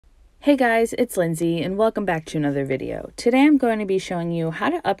Hey guys, it's Lindsay and welcome back to another video. Today I'm going to be showing you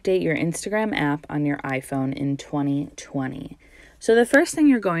how to update your Instagram app on your iPhone in 2020. So the first thing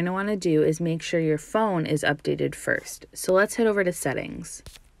you're going to want to do is make sure your phone is updated first. So let's head over to settings.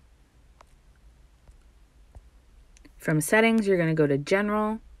 From settings, you're going to go to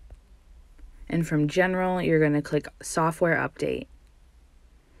general, and from general, you're going to click software update.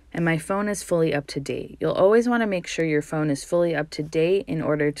 And my phone is fully up to date. You'll always want to make sure your phone is fully up to date in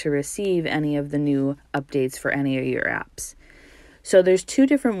order to receive any of the new updates for any of your apps. So there's two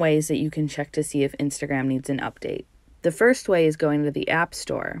different ways that you can check to see if Instagram needs an update. The first way is going to the App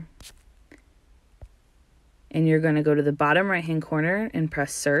Store. And you're going to go to the bottom right hand corner and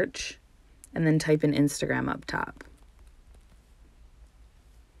press search, and then type in Instagram up top.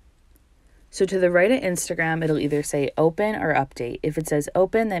 So to the right of Instagram, it'll either say open or update. If it says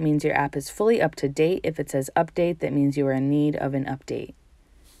open, that means your app is fully up to date. If it says update, that means you are in need of an update.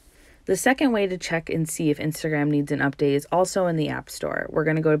 The second way to check and see if Instagram needs an update is also in the App Store. We're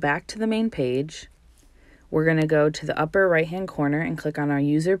going to go back to the main page. We're going to go to the upper right-hand corner and click on our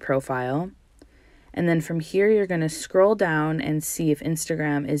user profile. And then from here, you're going to scroll down and see if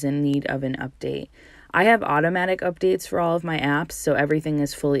Instagram is in need of an update. I have automatic updates for all of my apps, so everything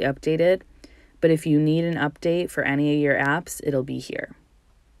is fully updated. But if you need an update for any of your apps, it'll be here.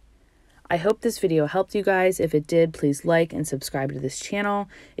 I hope this video helped you guys. If it did, please like and subscribe to this channel.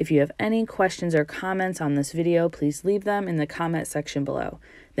 If you have any questions or comments on this video, please leave them in the comment section below.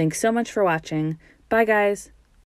 Thanks so much for watching. Bye guys.